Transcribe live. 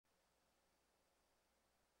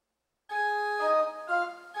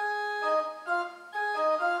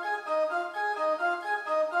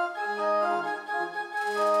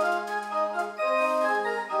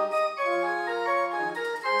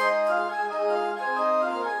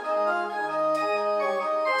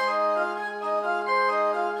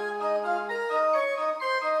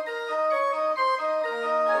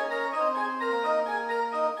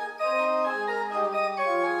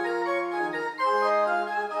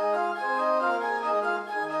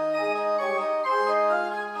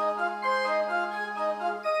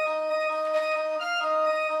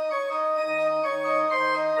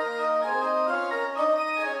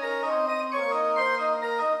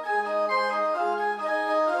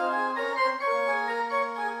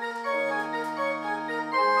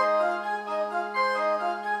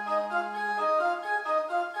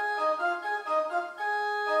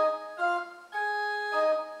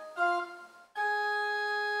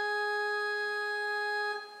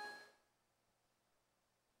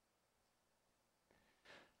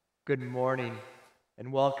Good morning,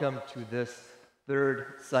 and welcome to this third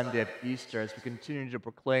Sunday of Easter as we continue to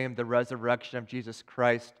proclaim the resurrection of Jesus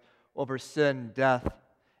Christ over sin, death,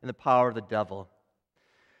 and the power of the devil.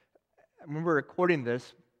 When we're recording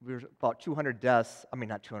this, we were about 200 deaths. I mean,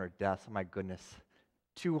 not 200 deaths, oh my goodness.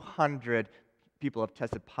 200 people have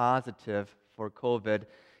tested positive for COVID,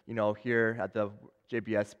 here at the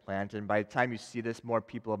JBS plant. And by the time you see this, more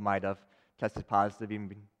people might have tested positive,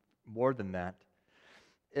 even more than that.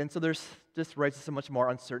 And so there's just raises so much more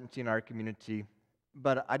uncertainty in our community.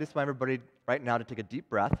 But I just want everybody right now to take a deep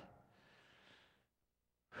breath.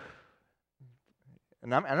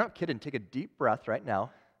 And I'm not kidding, take a deep breath right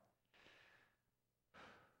now.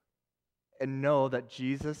 And know that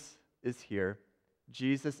Jesus is here.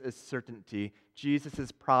 Jesus is certainty.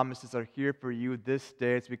 Jesus' promises are here for you this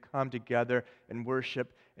day as we come together and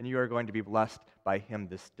worship, and you are going to be blessed by Him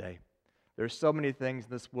this day. There are so many things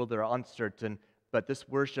in this world that are uncertain, but this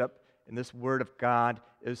worship and this Word of God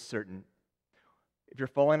is certain. If you're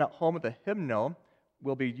following at home with a hymnal,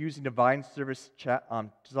 we'll be using Divine Service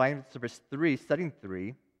 3, setting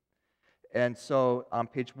 3. And so on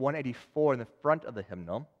page 184 in the front of the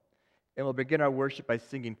hymnal, and we'll begin our worship by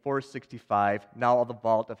singing 465, Now All the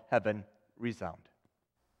Vault of Heaven Resound.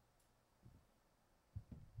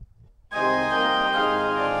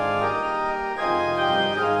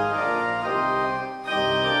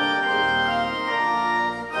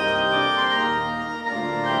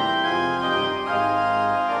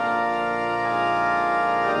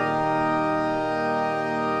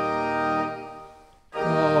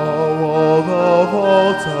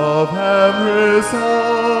 Of heaven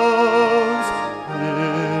resounds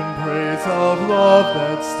in praise of love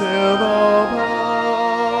that still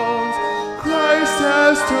abounds. Christ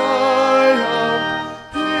has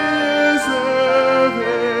triumphed, He is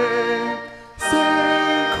living.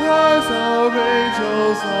 Sing choirs of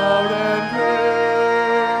angels loud and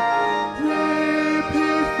clear.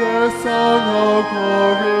 Repeat their song of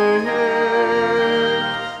glory.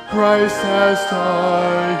 Christ has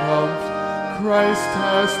triumphed. Christ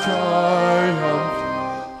has triumphed.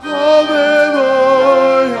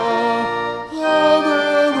 Hallelujah,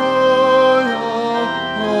 hallelujah,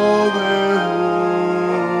 hallelujah.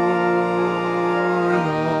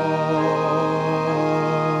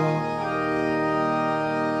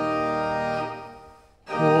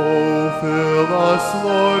 Oh, fill us,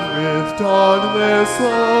 Lord, with dauntless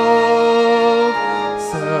love.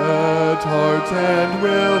 Set heart and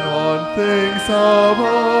will on things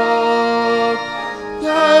above.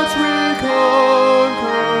 That we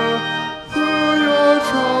conquer through your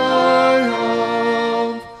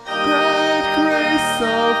triumph. Grant grace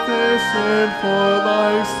sufficient for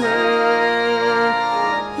life's sake.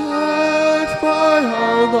 That by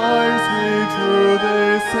our lives we truly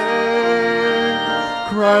sing.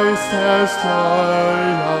 Christ has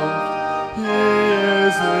triumphed. He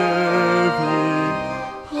is living.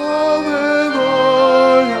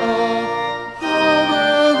 Hallelujah.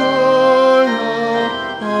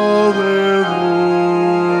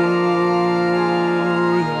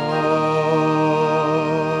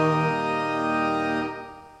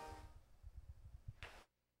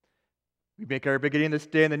 We make our beginning this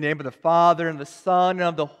day in the name of the Father, and the Son, and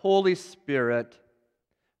of the Holy Spirit.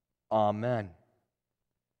 Amen.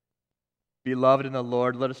 Beloved in the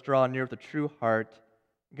Lord, let us draw near with a true heart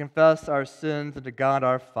and confess our sins unto God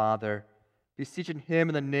our Father, beseeching Him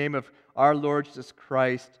in the name of our Lord Jesus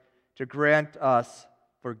Christ to grant us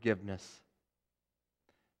forgiveness.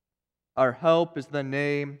 Our help is in the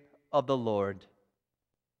name of the Lord,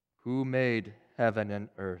 who made heaven and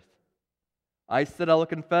earth. I said, I will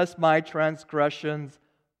confess my transgressions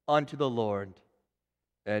unto the Lord,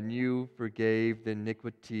 and you forgave the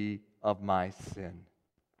iniquity of my sin.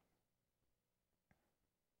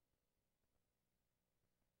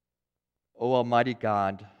 O Almighty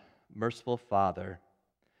God, merciful Father,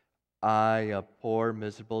 I, a poor,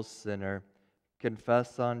 miserable sinner,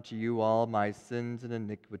 confess unto you all my sins and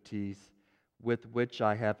iniquities with which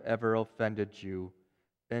I have ever offended you,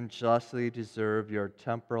 and justly deserve your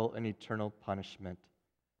temporal and eternal punishment.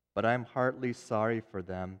 But I am heartily sorry for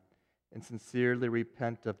them, and sincerely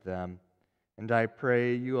repent of them. And I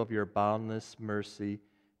pray you of your boundless mercy,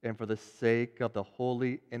 and for the sake of the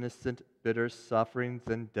holy, innocent, bitter sufferings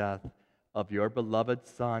and death of your beloved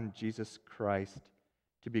Son, Jesus Christ,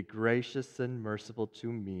 to be gracious and merciful to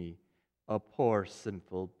me, a poor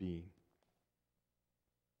sinful being.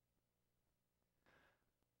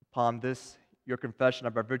 Upon this, your confession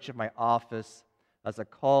of by virtue of my office as a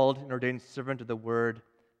called and ordained servant of the word,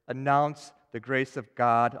 announce the grace of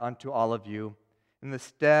God unto all of you. In the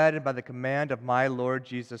stead and by the command of my Lord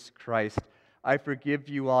Jesus Christ, I forgive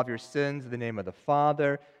you all of your sins in the name of the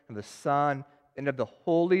Father, and the Son, and of the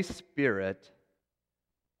Holy Spirit.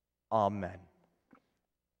 Amen.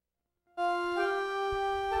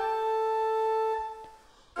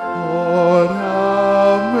 Lord,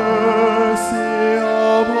 have mercy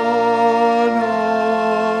upon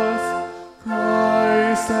us.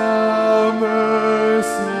 Christ, have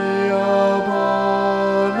mercy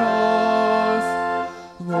upon us.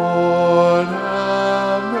 Lord,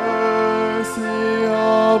 have mercy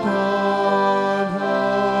upon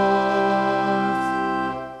us.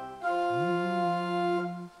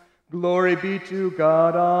 Glory be to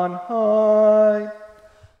God on high.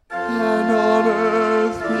 And on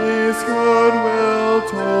earth peace, goodwill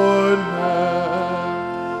toward men.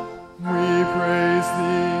 We praise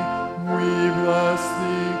thee, we bless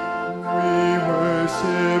thee, we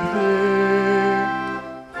worship thee.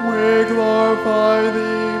 We glorify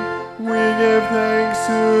thee, we give thanks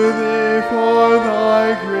to thee for thy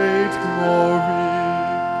great glory.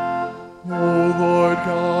 O Lord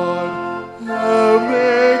God,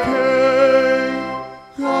 heavenly King,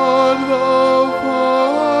 God the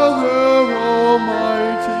Father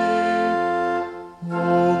Almighty, O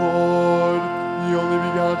Lord, the only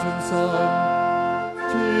begotten Son,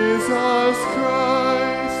 Jesus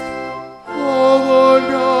Christ, O Lord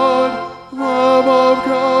God, Lamb of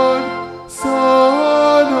God,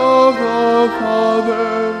 Son of the Father,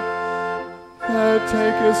 that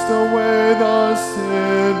takest away the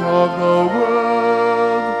sin of the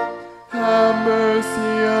world, have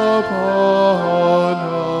mercy upon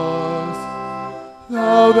us.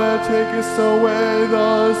 Thou that takest away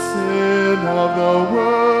the sin of the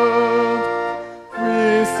world,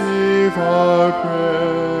 receive our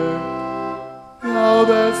prayer. Thou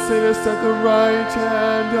that sittest at the right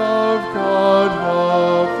hand of God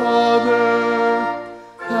the Father,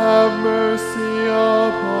 have mercy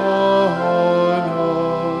upon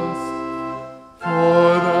us. For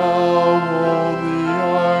thou only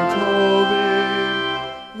art holy,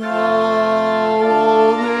 thou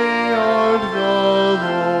only art the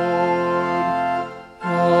Lord,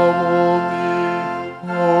 thou only,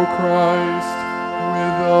 O Christ,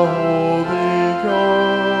 with the Holy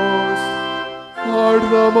Ghost, art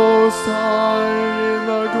the Most High in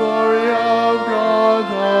the glory of God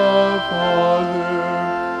the Father.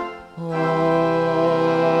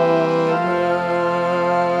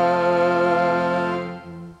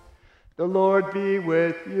 Amen. The Lord be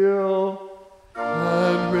with you.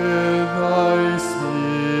 And with thy spirit.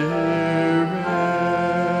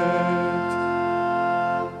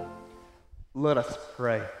 Let us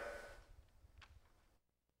pray.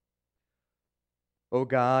 O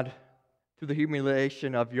God, through the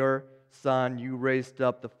humiliation of your Son, you raised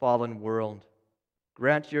up the fallen world.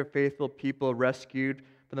 Grant your faithful people rescued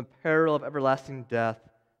from the peril of everlasting death,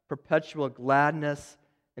 perpetual gladness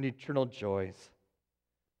and eternal joys.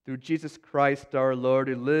 Through Jesus Christ our Lord,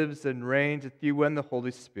 who lives and reigns with you and the Holy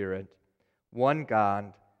Spirit, one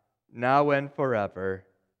God, now and forever.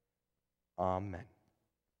 Amen.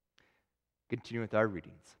 Continue with our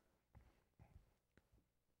readings.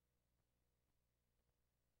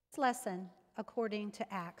 Lesson according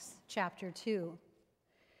to Acts chapter 2.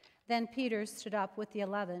 Then Peter stood up with the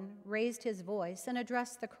 11, raised his voice, and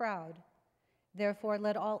addressed the crowd. Therefore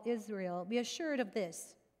let all Israel be assured of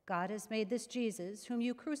this: God has made this Jesus, whom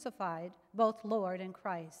you crucified, both Lord and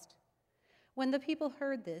Christ. When the people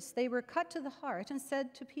heard this, they were cut to the heart and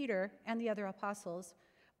said to Peter and the other apostles,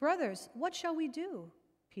 "Brothers, what shall we do?"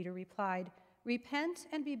 Peter replied, "Repent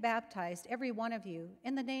and be baptized, every one of you,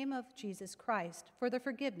 in the name of Jesus Christ, for the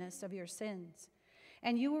forgiveness of your sins,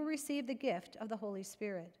 and you will receive the gift of the Holy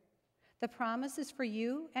Spirit. The promise is for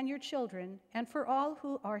you and your children, and for all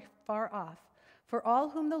who are far off, for all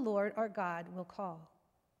whom the Lord our God will call."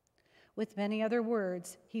 With many other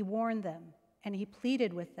words, he warned them, and he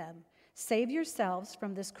pleaded with them, "Save yourselves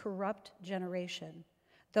from this corrupt generation."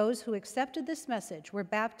 Those who accepted this message were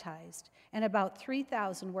baptized, and about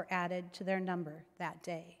 3,000 were added to their number that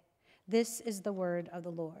day. This is the word of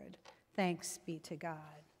the Lord. Thanks be to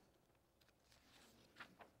God.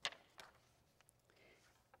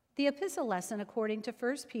 The epistle lesson according to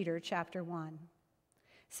 1 Peter chapter 1.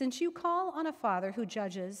 Since you call on a Father who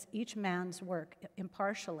judges each man's work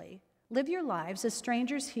impartially, live your lives as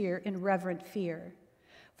strangers here in reverent fear.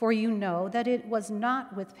 For you know that it was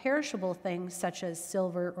not with perishable things such as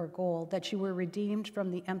silver or gold that you were redeemed from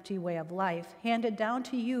the empty way of life handed down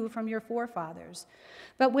to you from your forefathers,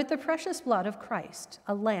 but with the precious blood of Christ,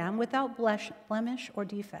 a lamb without blemish or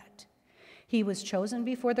defect. He was chosen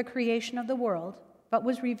before the creation of the world, but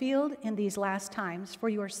was revealed in these last times for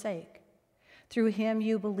your sake. Through him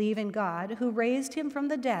you believe in God, who raised him from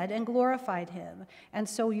the dead and glorified him, and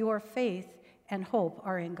so your faith and hope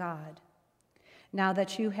are in God. Now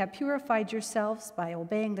that you have purified yourselves by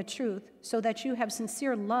obeying the truth, so that you have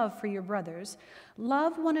sincere love for your brothers,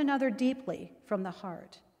 love one another deeply from the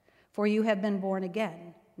heart. For you have been born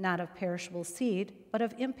again, not of perishable seed, but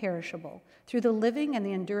of imperishable, through the living and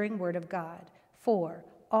the enduring word of God. For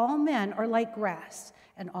all men are like grass,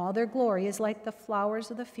 and all their glory is like the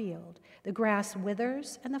flowers of the field. The grass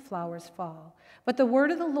withers and the flowers fall, but the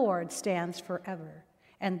word of the Lord stands forever.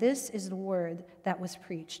 And this is the word that was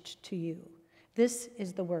preached to you. This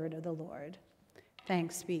is the word of the Lord.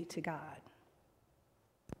 Thanks be to God.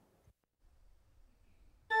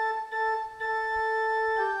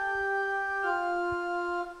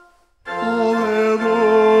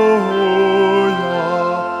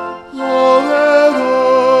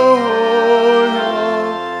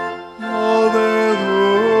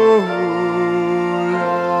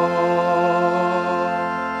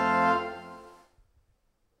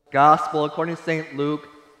 Gospel according to St. Luke,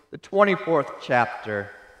 the 24th chapter.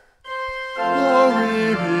 Glory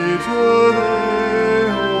be to thee,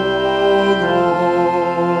 O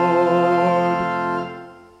Lord.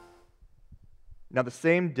 Now the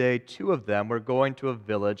same day, two of them were going to a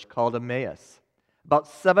village called Emmaus, about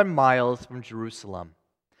 7 miles from Jerusalem.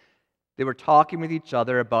 They were talking with each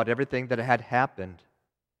other about everything that had happened.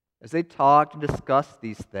 As they talked and discussed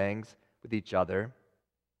these things with each other,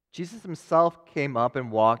 Jesus himself came up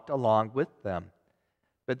and walked along with them,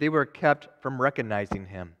 but they were kept from recognizing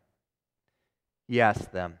him. He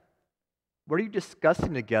asked them, "What are you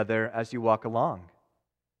discussing together as you walk along?"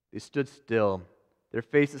 They stood still, their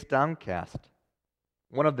faces downcast.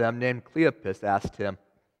 One of them, named Cleopas, asked him,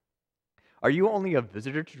 "Are you only a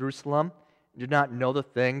visitor to Jerusalem and do not know the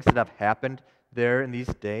things that have happened there in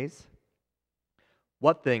these days?"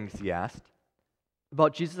 "What things?" he asked.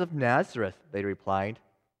 "About Jesus of Nazareth," they replied.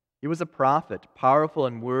 "He was a prophet, powerful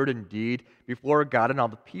in word and deed before God and all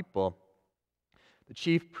the people. The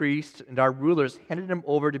chief priests and our rulers handed him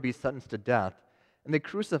over to be sentenced to death, and they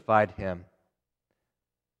crucified him.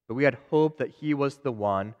 But we had hoped that he was the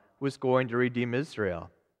one who was going to redeem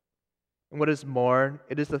Israel. And what is more,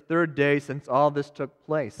 it is the 3rd day since all this took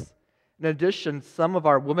place. In addition, some of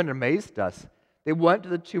our women amazed us. They went to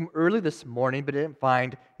the tomb early this morning but didn't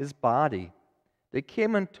find his body. They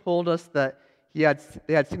came and told us that they had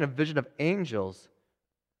seen a vision of angels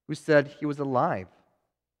who said he was alive.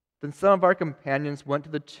 Then some of our companions went to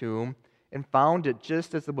the tomb and found it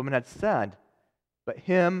just as the woman had said, but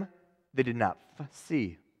him they did not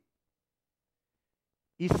see."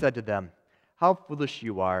 He said to them, "How foolish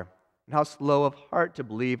you are, and how slow of heart to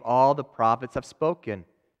believe all the prophets have spoken.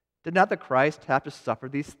 Did not the Christ have to suffer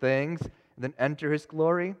these things and then enter his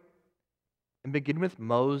glory?" And beginning with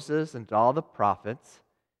Moses and all the prophets,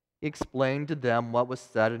 he explained to them what was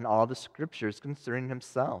said in all the scriptures concerning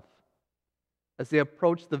himself. As they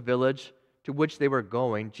approached the village to which they were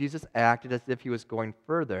going, Jesus acted as if he was going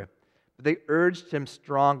further, but they urged him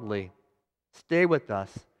strongly, "Stay with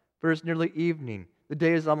us, for it is nearly evening. The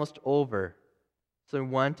day is almost over." So he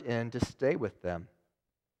went in to stay with them.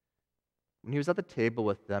 When he was at the table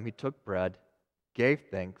with them, he took bread, gave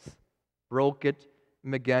thanks, broke it,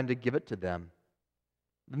 and began to give it to them.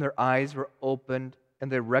 Then their eyes were opened,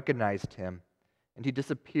 and they recognized him, and he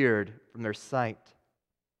disappeared from their sight.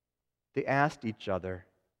 They asked each other,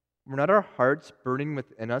 "Were not our hearts burning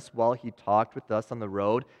within us while he talked with us on the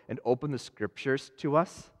road and opened the scriptures to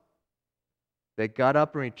us?" They got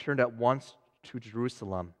up and returned at once to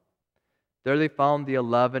Jerusalem. There they found the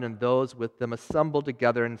 11 and those with them assembled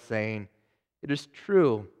together and saying, "It is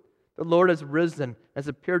true, the Lord has risen and has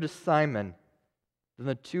appeared to Simon." Then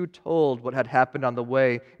the two told what had happened on the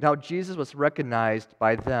way and how Jesus was recognized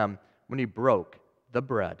by them when he broke the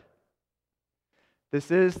bread. This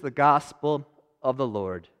is the gospel of the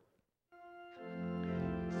Lord.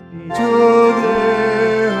 To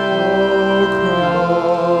thee, O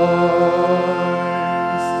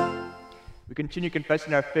Christ. We continue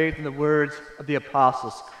confessing our faith in the words of the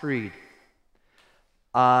Apostles' Creed.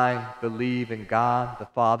 I believe in God, the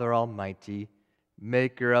Father Almighty,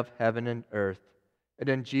 maker of heaven and earth, and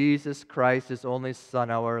in Jesus Christ, his only Son,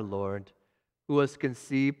 our Lord, who was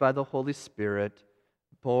conceived by the Holy Spirit,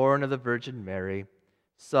 born of the Virgin Mary,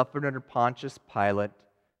 suffered under Pontius Pilate,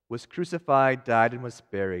 was crucified, died, and was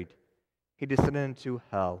buried. He descended into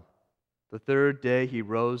hell. The 3rd day he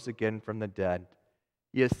rose again from the dead.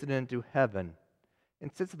 He ascended into heaven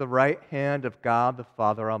and sits at the right hand of God the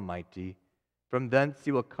Father Almighty. From thence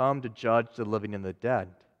he will come to judge the living and the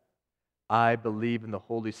dead. I believe in the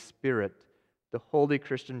Holy Spirit, the holy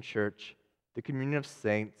Christian church, the communion of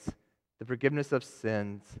saints, the forgiveness of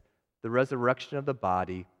sins, the resurrection of the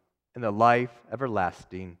body, and the life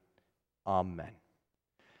everlasting. Amen.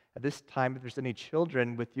 At this time, if there's any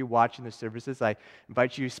children with you watching the services, I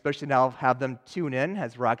invite you, especially now, have them tune in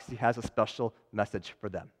as Roxy has a special message for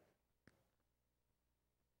them.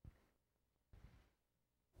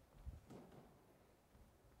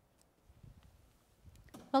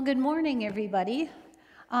 Well, good morning, everybody.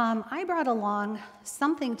 I brought along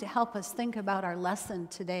something to help us think about our lesson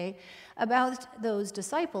today about those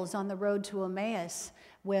disciples on the road to Emmaus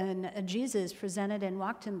when Jesus presented and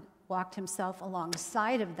walked himself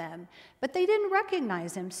alongside of them, but they didn't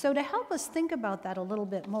recognize him. So to help us think about that a little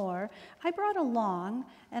bit more, I brought along,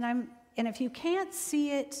 and if you can't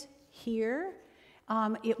see it here,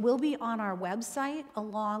 it will be on our website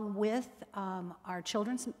along with our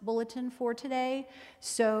children's bulletin for today.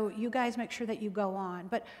 So you guys make sure that you go on.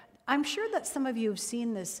 But I'm sure that some of you have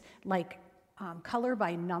seen this color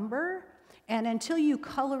by number. And until you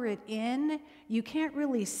color it in, you can't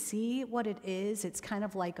really see what it is. It's kind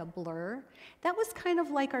of like a blur. That was kind of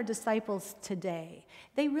like our disciples today.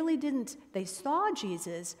 They really didn't, they saw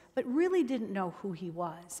Jesus, but really didn't know who he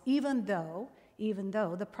was, even though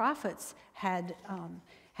the prophets had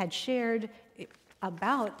shared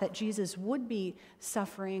about that Jesus would be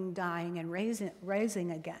suffering, dying, and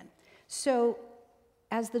rising again. So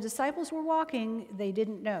as the disciples were walking, they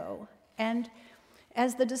didn't know. And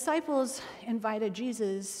as the disciples invited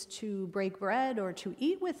Jesus to break bread or to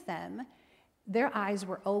eat with them, their eyes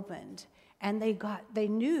were opened, and they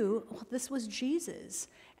knew, well, this was Jesus.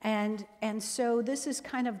 And so this is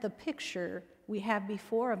kind of the picture we have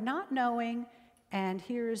before of not knowing. And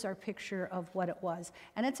here's our picture of what it was.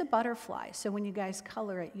 And it's a butterfly, so when you guys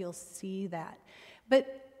color it, you'll see that.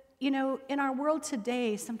 But, you know, in our world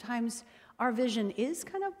today, sometimes our vision is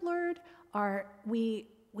kind of blurred.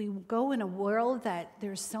 We go in a world that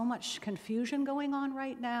there's so much confusion going on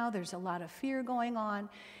right now. There's a lot of fear going on.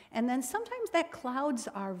 And then sometimes that clouds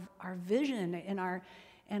our vision and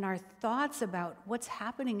our thoughts about what's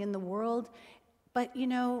happening in the world. But, you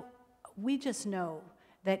know, we just know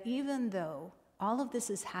that even though all of this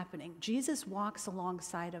is happening, Jesus walks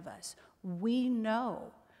alongside of us. We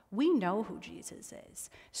know who Jesus is.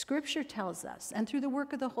 Scripture tells us, and through the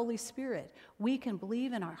work of the Holy Spirit, we can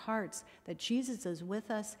believe in our hearts that Jesus is with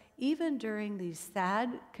us even during these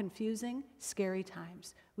sad, confusing, scary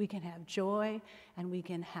times. We can have joy, and we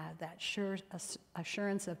can have that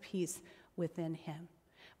assurance of peace within him.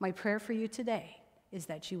 My prayer for you today is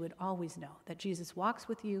that you would always know that Jesus walks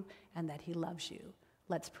with you and that he loves you.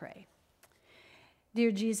 Let's pray.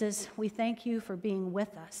 Dear Jesus, we thank you for being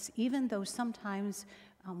with us. Even though sometimes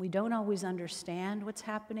we don't always understand what's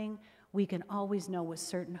happening, we can always know with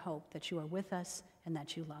certain hope that you are with us and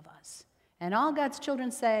that you love us. And all God's children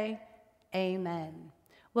say, amen.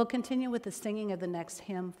 We'll continue with the singing of the next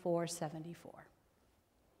hymn, 474.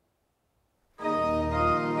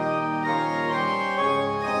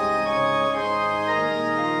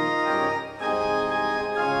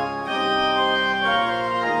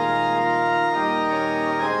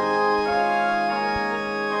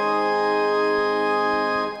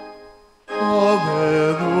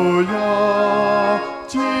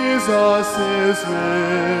 Jesus is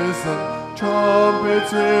risen,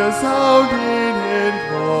 trumpets resounding in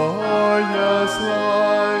glorious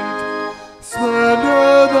light.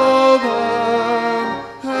 Splendor the Lamb,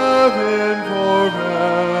 heaven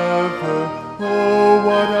forever. Oh,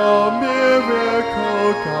 what a miracle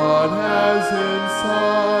God has in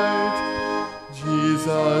sight.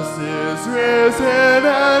 Jesus is risen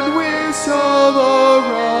and we shall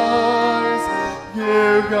arise.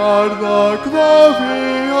 Give God the glory,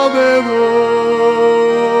 hallelujah.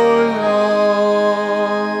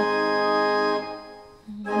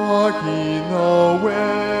 Walking the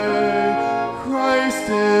way, Christ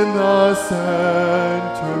in the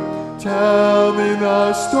center, telling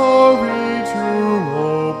the story to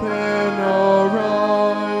open our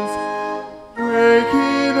eyes.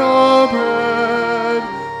 Breaking our bread,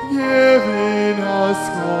 giving us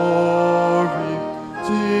glory.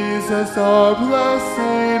 Jesus, our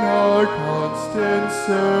blessing, our constant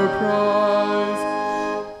surprise.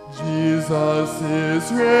 Jesus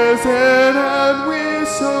is risen and we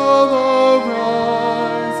shall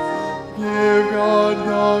arise. Give God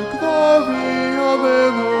the glory,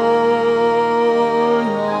 hallelujah.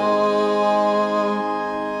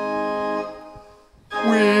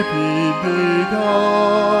 Weeping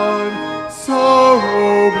begun,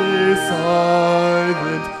 sorrow be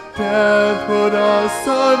silent. Death put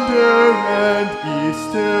asunder and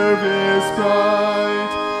Easter is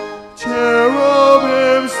bright.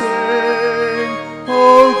 Cherubim sing, O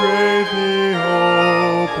grave be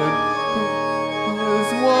open,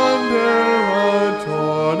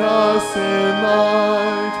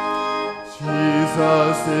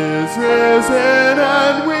 risen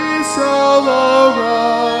and we shall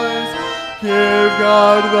arise. Give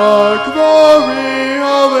God the glory,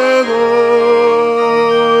 hallelujah.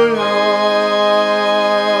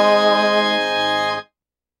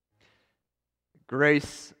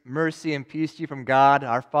 Grace, mercy, and peace to you from God,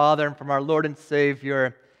 our Father, and from our Lord and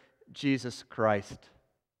Savior, Jesus Christ.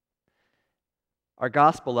 Our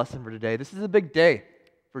gospel lesson for today, this is a big day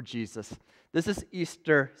for Jesus. This is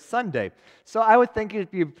Easter Sunday. So I would think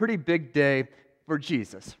it'd be a pretty big day for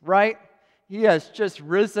Jesus, right? He has just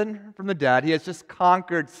risen from the dead. He has just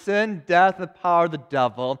conquered sin, death, and the power of the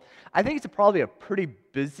devil. I think it's probably a pretty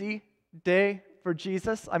busy day for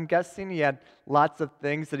Jesus. I'm guessing he had lots of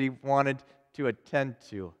things that he wanted to attend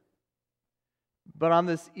to. But on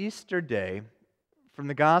this Easter day, from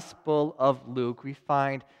the Gospel of Luke, we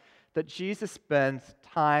find that Jesus spends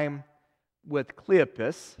time with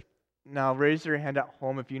Cleopas. Now, raise your hand at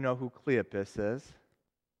home if you know who Cleopas is.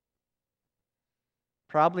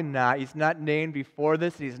 Probably not. He's not named before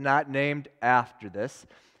this. He's not named after this.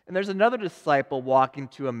 And there's another disciple walking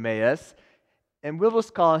to Emmaus, and we'll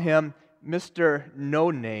just call him Mr.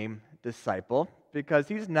 No-Name Disciple, because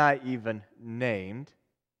he's not even named.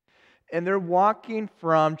 And they're walking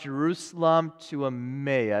from Jerusalem to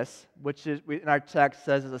Emmaus, which is, in our text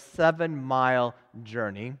says, is a 7-mile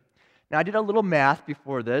journey. Now, I did a little math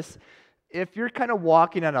before this. If you're kind of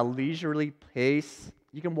walking at a leisurely pace,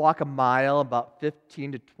 you can walk a mile about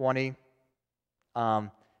 15 to 20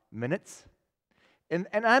 minutes. And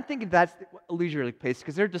I'm thinking that's a leisurely pace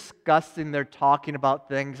because they're discussing, they're talking about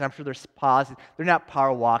things. I'm sure they're pausing. They're not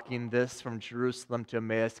power walking this from Jerusalem to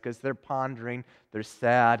Emmaus because they're pondering, they're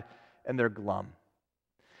sad, and they're glum.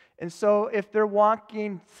 And so if they're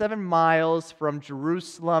walking 7 miles from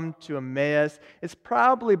Jerusalem to Emmaus, it's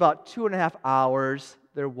probably about 2.5 hours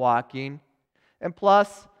they're walking. And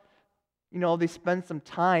plus, they spend some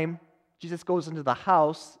time. Jesus goes into the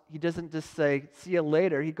house. He doesn't just say, see you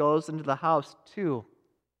later. He goes into the house too.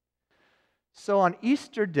 So on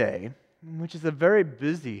Easter Day, which is a very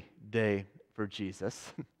busy day for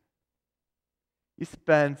Jesus, he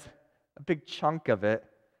spends a big chunk of it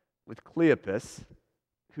with Cleopas,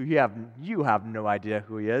 who you have no idea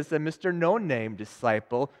who he is, and Mr. No-Name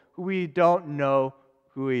Disciple, who we don't know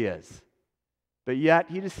who he is. But yet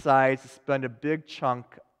he decides to spend a big chunk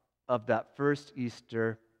of that first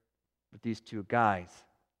Easter with these two guys.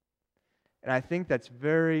 And I think that's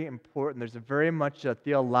very important. There's very much a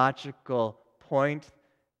theological point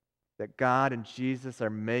that God and Jesus are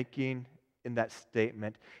making in that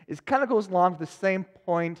statement. It kind of goes along with the same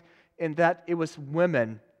point in that it was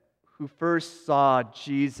women who first saw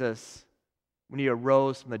Jesus when he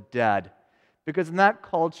arose from the dead. Because in that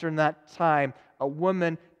culture, in that time, a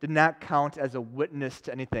woman did not count as a witness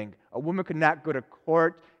to anything. A woman could not go to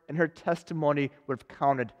court, and her testimony would have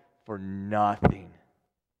counted for nothing.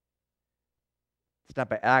 It's not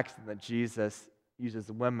by accident that Jesus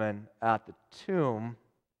uses women at the tomb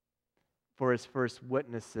for his first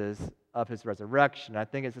witnesses of his resurrection. I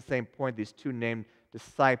think it's the same point, these two named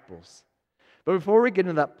disciples. But before we get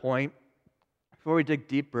into that point, before we dig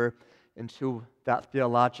deeper into that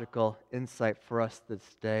theological insight for us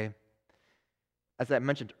this day, as I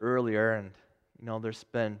mentioned earlier, and there's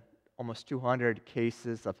been almost 200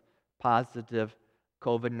 cases of positive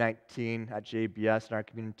COVID-19 at JBS in our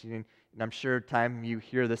community, and I'm sure time you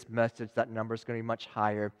hear this message, that number is going to be much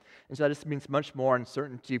higher. And so that just means much more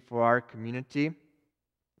uncertainty for our community,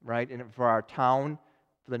 right, and for our town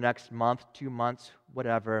for the next month, 2 months,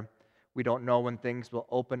 whatever. We don't know when things will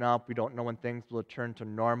open up. We don't know when things will return to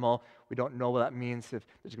normal. We don't know what that means, if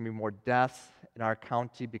there's going to be more deaths in our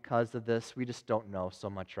county because of this. We just don't know so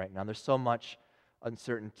much right now. There's so much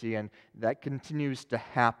uncertainty, and that continues to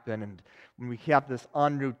happen. And when we have this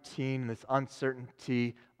unroutine, this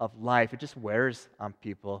uncertainty of life, it just wears on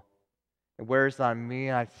people. It wears on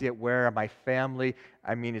me. I see it wear on my family.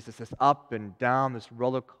 I mean, it's just this up and down, this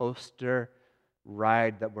roller coaster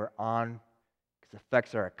ride that we're on. It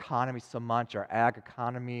affects our economy so much, our ag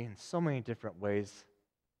economy, in so many different ways.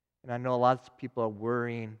 And I know lots of people are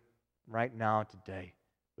worrying right now today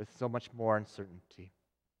with so much more uncertainty.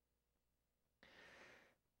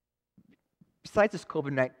 Besides this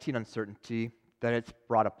COVID-19 uncertainty that it's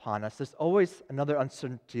brought upon us, there's always another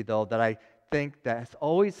uncertainty, though, that I think that has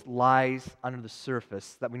always lies under the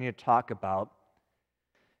surface that we need to talk about.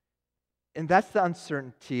 And that's the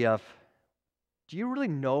uncertainty of, do you really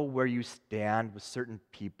know where you stand with certain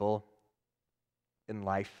people in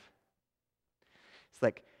life? It's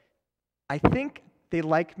like, I think they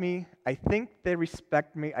like me. I think they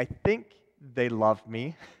respect me. I think they love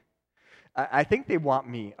me. I think they want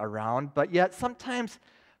me around, but yet sometimes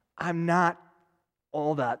I'm not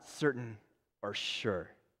all that certain or sure.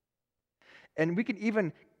 And we can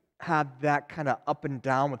even have that kind of up and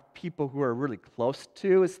down with people who are really close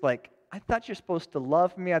to. It's like, I thought you're supposed to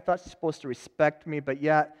love me. I thought you're supposed to respect me, but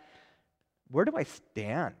yet, where do I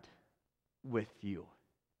stand with you?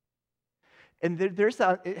 And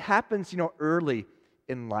it happens, early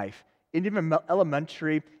in life. In even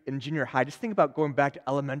elementary and junior high. Just think about going back to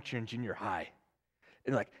elementary and junior high.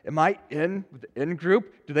 And like, am I in with the in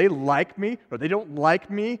group? Do they like me, or they don't like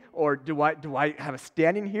me, or do I have a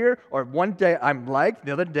standing here? Or one day I'm liked,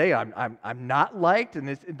 the other day I'm not liked, and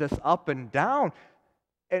it's this up and down.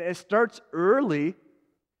 And it starts early,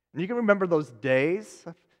 and you can remember those days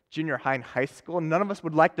of junior high and high school. And none of us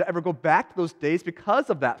would like to ever go back to those days because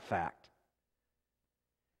of that fact.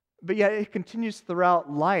 But yet it continues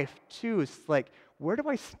throughout life too. It's like, where do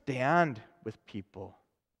I stand with people?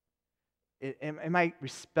 Am I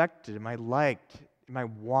respected? Am I liked? Am I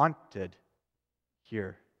wanted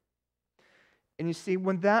here? And you see,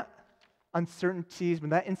 when that uncertainty,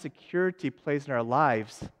 when that insecurity plays in our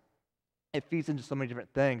lives, it feeds into so many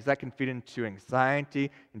different things. That can feed into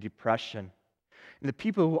anxiety and depression. And the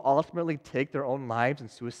people who ultimately take their own lives in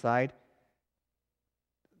suicide,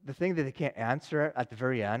 the thing that they can't answer at the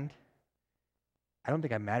very end, I don't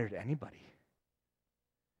think I matter to anybody.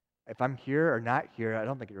 If I'm here or not here, I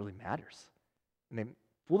don't think it really matters. And they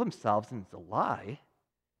fool themselves, and it's a lie.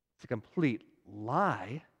 It's a complete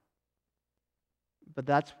lie. But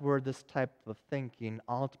that's where this type of thinking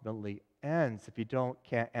ultimately ends. If you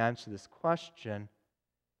can't answer this question,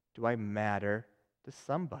 do I matter to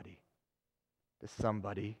somebody? Does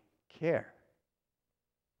somebody care?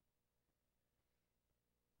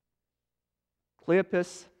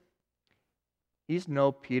 Cleopas, he's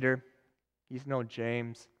no Peter, he's no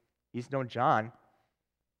James, he's no John.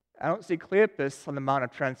 I don't see Cleopas on the Mount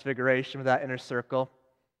of Transfiguration with that inner circle,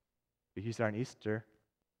 but he's on Easter.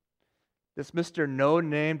 This Mr.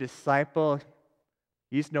 No-Name disciple,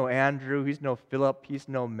 he's no Andrew, he's no Philip, he's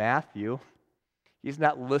no Matthew. He's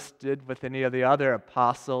not listed with any of the other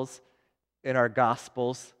apostles in our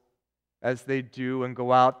Gospels as they do and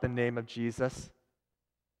go out in the name of Jesus.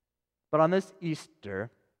 But on this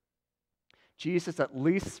Easter, Jesus at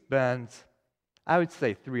least spends, I would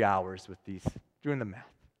say, 3 hours with these, doing the math.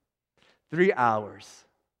 3 hours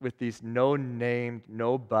with these no-named,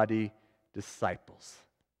 nobody disciples.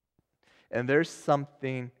 And there's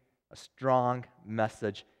something, a strong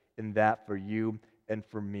message in that for you and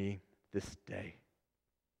for me this day.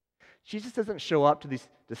 Jesus doesn't show up to these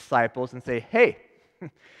disciples and say, hey,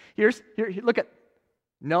 here, look at,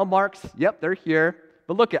 no marks, yep, they're here.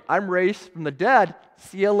 But look at, I'm raised from the dead.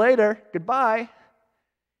 See you later. Goodbye.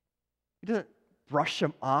 He doesn't brush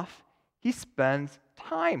them off. He spends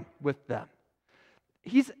time with them.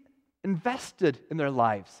 He's invested in their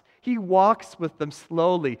lives. He walks with them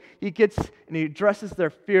slowly. He addresses their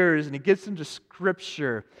fears, and he gets into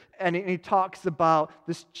Scripture, and he talks about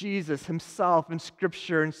this Jesus himself in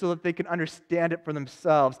Scripture, and so that they can understand it for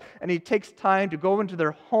themselves. And he takes time to go into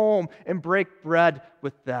their home and break bread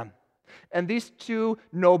with them. And these two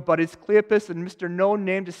nobodies, Cleopas and Mr.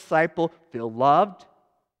 No-Name disciple, feel loved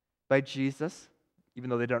by Jesus, even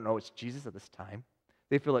though they don't know it's Jesus at this time.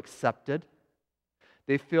 They feel accepted.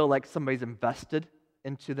 They feel like somebody's invested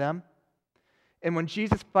into them. And when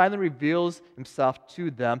Jesus finally reveals himself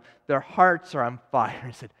to them, their hearts are on fire.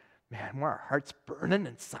 He said, man, were our hearts burning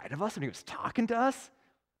inside of us when he was talking to us?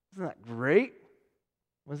 Wasn't that great?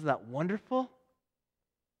 Wasn't that wonderful?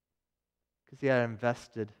 Because he had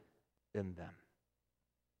invested in them.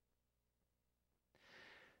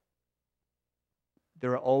 There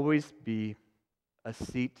will always be a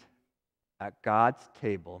seat at God's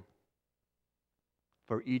table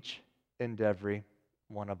for each and every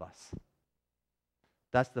one of us.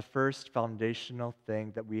 That's the first foundational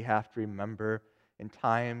thing that we have to remember in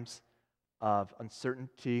times of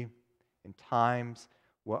uncertainty, in times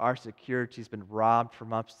where our security has been robbed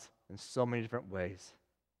from us in so many different ways.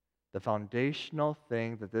 The foundational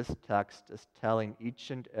thing that this text is telling each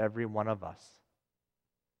and every one of us,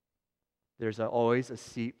 there's always a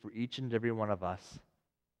seat for each and every one of us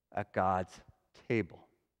at God's table,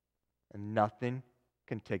 and nothing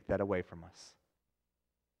can take that away from us.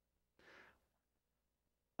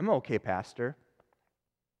 I'm an okay pastor,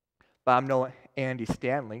 but I'm no Andy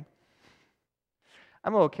Stanley.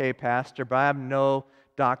 I'm an okay pastor, but I'm no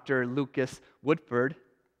Dr. Lucas Woodford,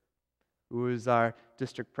 who is our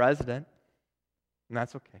district president, and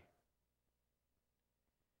that's okay.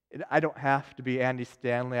 I don't have to be Andy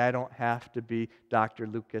Stanley. I don't have to be Dr.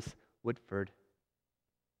 Lucas Woodford,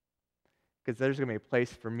 because there's going to be a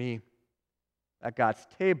place for me at God's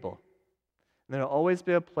table. And there will always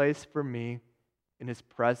be a place for me in his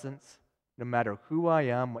presence, no matter who I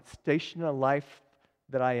am, what station in life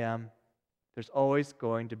that I am, there's always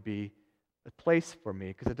going to be a place for me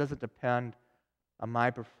because it doesn't depend on my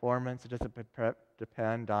performance. It doesn't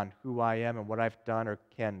depend on who I am and what I've done or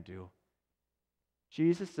can do.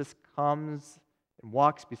 Jesus just comes and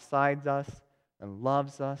walks beside us and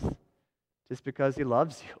loves us just because he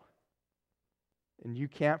loves you. And you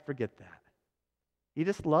can't forget that. He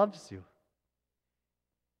just loves you.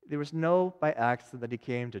 There was no by accident that he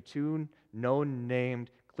came to two no-named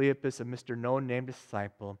Cleopas and Mr. No-named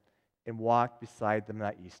disciple and walked beside them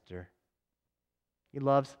that Easter. He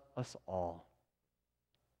loves us all.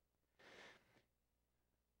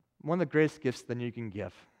 One of the greatest gifts that you can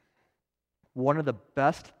give, one of the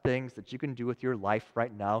best things that you can do with your life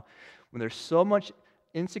right now, when there's so much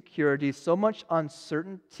insecurity, so much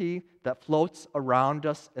uncertainty that floats around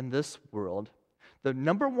us in this world, the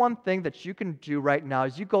number one thing that you can do right now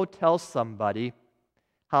is you go tell somebody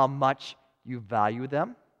how much you value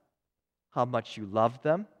them, how much you love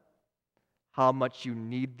them, how much you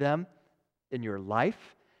need them in your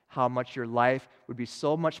life, how much your life would be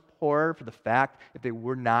so much poorer for the fact if they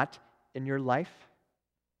were not in your life.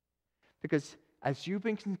 Because as you've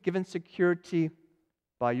been given security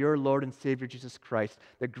by your Lord and Savior Jesus Christ,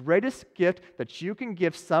 the greatest gift that you can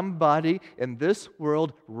give somebody in this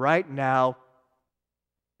world right now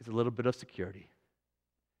is a little bit of security.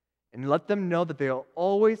 And let them know that they'll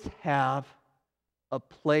always have a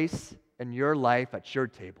place in your life at your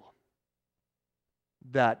table.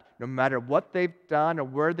 That no matter what they've done or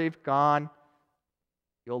where they've gone,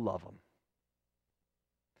 you'll love them.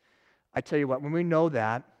 I tell you what, when we know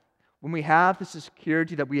that, when we have the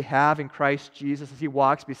security that we have in Christ Jesus as he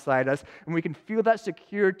walks beside us, and we can feel that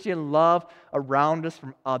security and love around us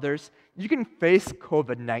from others, you can face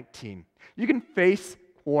COVID-19. You can face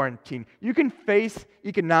quarantine. You can face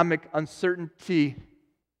economic uncertainty.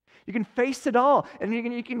 You can face it all, and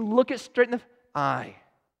you can look it straight in the eye.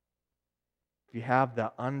 If you have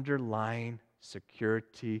the underlying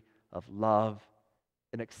security of love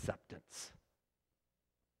and acceptance.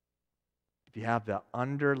 If you have the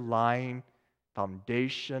underlying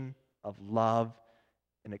foundation of love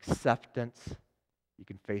and acceptance, you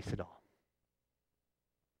can face it all.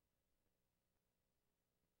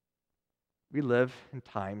 We live in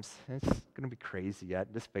times, and it's going to be crazy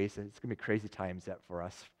yet. Just face it, it's going to be crazy times yet for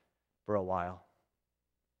us for a while.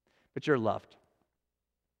 But you're loved.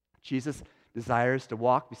 Jesus desires to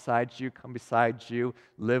walk beside you, come beside you,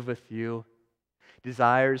 live with you.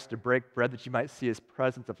 Desires to break bread that you might see his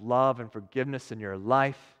presence of love and forgiveness in your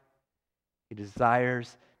life. He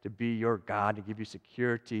desires to be your God, to give you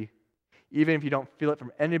security. Even if you don't feel it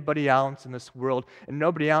from anybody else in this world, and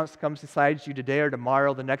nobody else comes beside you today or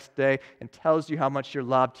tomorrow, the next day, and tells you how much you're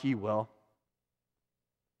loved, he will.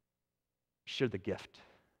 Share the gift.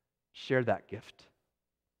 Share that gift.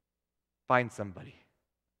 Find somebody.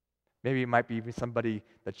 Maybe it might be even somebody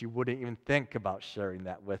that you wouldn't even think about sharing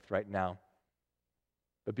that with right now.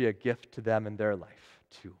 But be a gift to them in their life,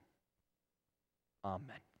 too.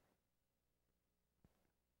 Amen.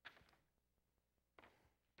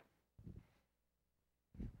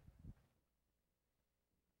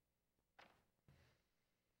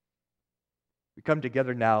 We come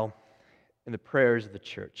together now in the prayers of the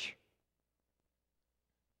church.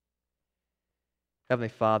 Heavenly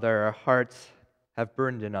Father, our hearts have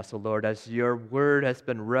burned in us, O Lord, as your word has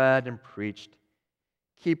been read and preached.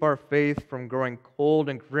 Keep our faith from growing cold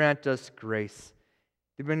and grant us grace.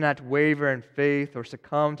 That we may not waver in faith or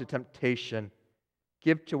succumb to temptation.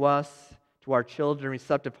 Give to us, to our children,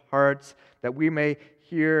 receptive hearts, that we may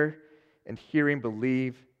hear and hearing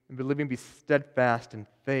believe, and believing be steadfast in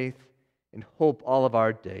faith and hope all of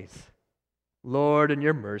our days. Lord, in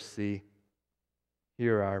your mercy,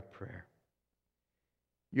 hear our prayer.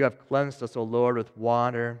 You have cleansed us, O Lord, with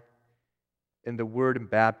water in the word and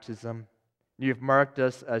baptism. You have marked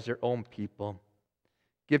us as your own people.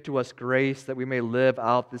 Give to us grace that we may live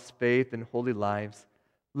out this faith in holy lives,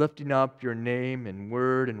 lifting up your name in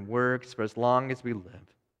word and works for as long as we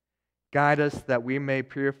live. Guide us that we may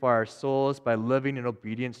purify our souls by living in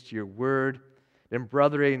obedience to your word and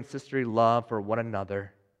brotherly and sisterly love for one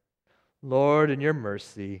another. Lord, in your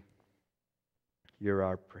mercy, hear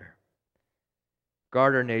our prayer.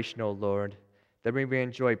 Guard our nation, O Lord, that we may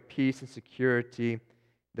enjoy peace and security in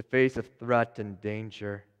the face of threat and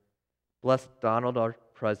danger. Bless Donald, our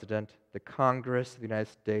President, the Congress of the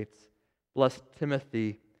United States. Bless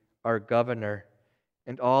Timothy, our Governor,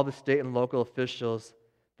 and all the state and local officials,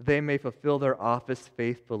 that they may fulfill their office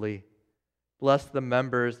faithfully. Bless the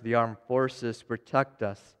members of the armed forces to protect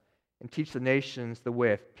us and teach the nations the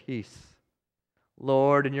way of peace.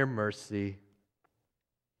 Lord, in your mercy,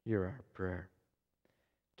 Hear our prayer.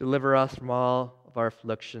 Deliver us from all of our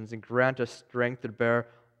afflictions and grant us strength to bear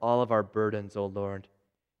all of our burdens, O Lord.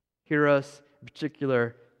 Hear us in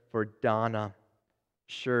particular for Donna,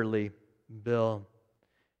 Shirley, Bill,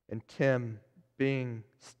 and Tim, Bing,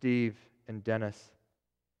 Steve, and Dennis,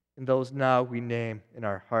 and those now we name in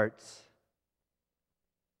our hearts.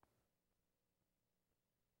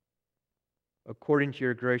 According to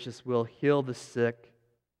your gracious will, heal the sick,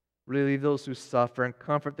 relieve those who suffer, and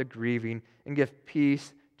comfort the grieving, and give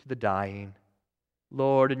peace to the dying.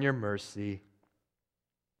 Lord, in your mercy,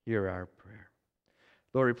 hear our prayer.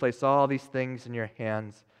 Lord, we place all these things in your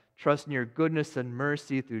hands, trust in your goodness and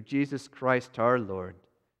mercy through Jesus Christ our Lord.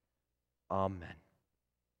 Amen.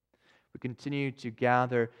 We continue to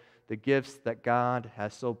gather the gifts that God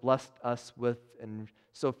has so blessed us with and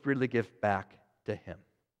so freely give back to him.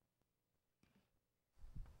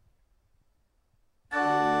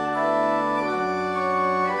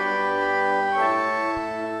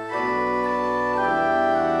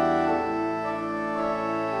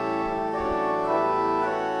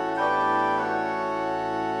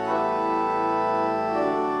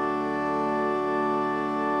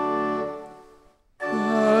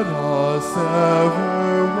 Let us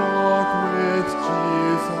ever walk with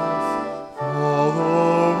Jesus,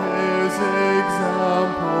 follow his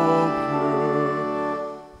example pure.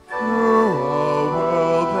 Through a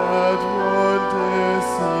world that would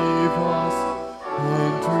deceive us,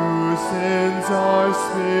 into sins our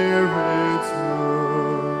spirits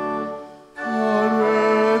lure.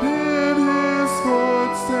 Onward in his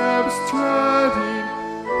footsteps treading,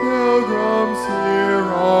 pilgrims here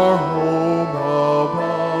our home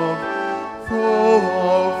above, full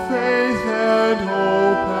of faith and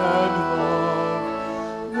hope and love.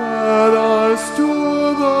 Let us do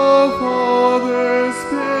the Father's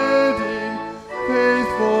bidding,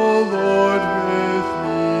 faithful Lord, with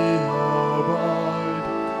me abide.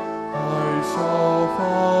 I shall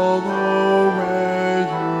follow where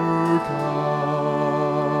you guide.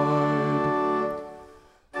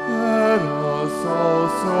 Let us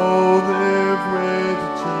also live with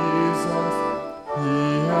Jesus. He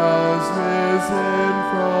has risen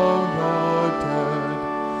from the dead.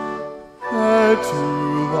 That to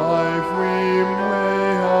life we may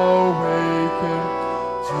awaken.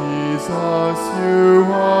 Jesus, you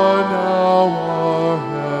are now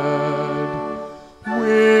ahead.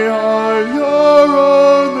 We are your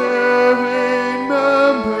own living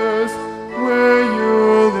members. Where you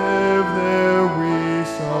live, there we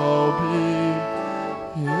shall be.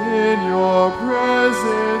 In your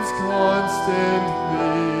presence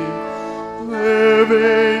constantly,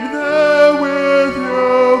 living there with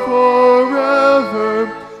you forever.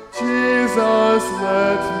 Jesus,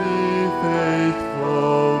 let me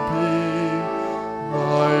faithful be.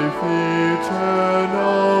 Life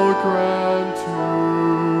eternal grant to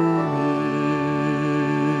me.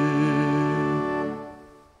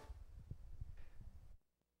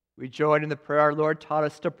 We join in the prayer our Lord taught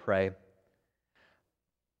us to pray.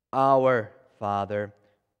 Our Father,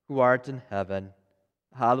 who art in heaven,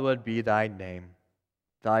 hallowed be thy name.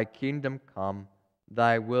 Thy kingdom come,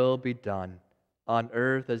 thy will be done, on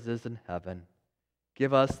earth as is in heaven.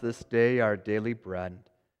 Give us this day our daily bread,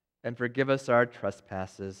 and forgive us our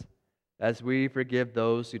trespasses, as we forgive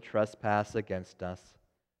those who trespass against us.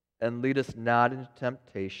 And lead us not into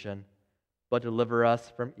temptation, but deliver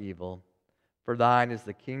us from evil. For thine is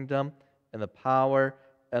the kingdom, and the power,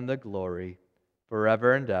 and the glory,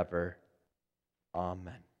 forever and ever.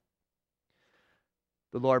 Amen.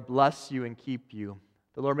 The Lord bless you and keep you.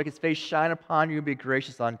 The Lord make his face shine upon you and be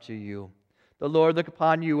gracious unto you. The Lord look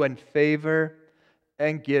upon you in favor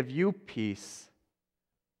and give you peace.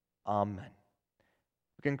 Amen.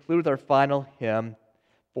 We conclude with our final hymn,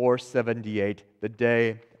 478, the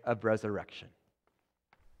Day of Resurrection.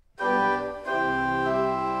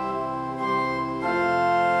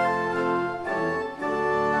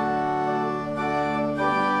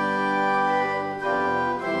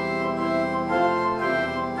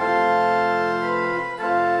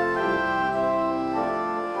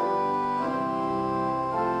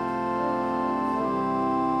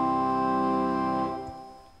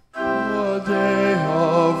 Day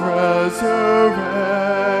of resurrection,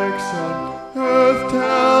 earth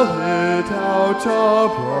tell it out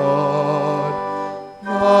abroad.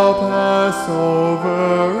 The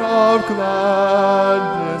Passover of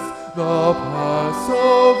gladness, the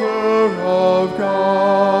Passover of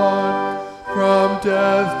God. From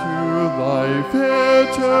death to life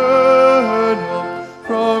eternal,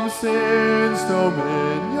 from sin's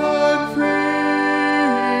dominion free,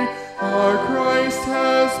 our Christ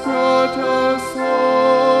has brought us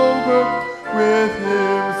over with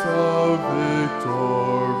him.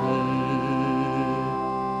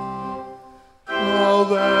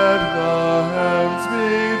 Bethlehem's be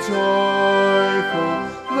joyful,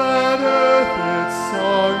 let earth its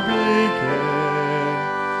song begin.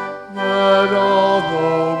 Let all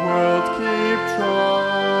the world keep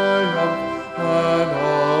triumph, and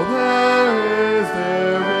all there is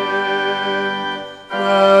therein.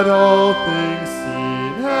 Let all things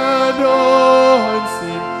seen and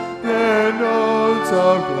unseen their notes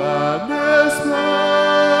of gladness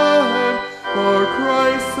blend. For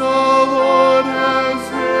Christ the Lord has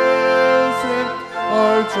risen,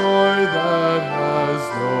 our joy that has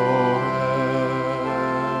no end.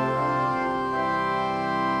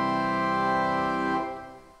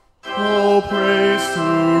 Oh, praise to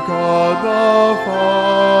God the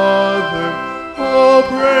Father, oh,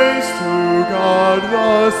 praise to God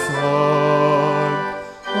the Son,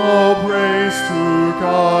 oh, praise to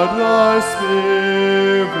God the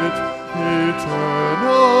Spirit,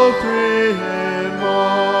 eternal three in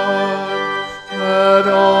one. Let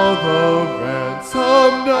all the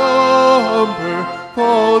ransomed number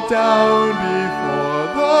fall down before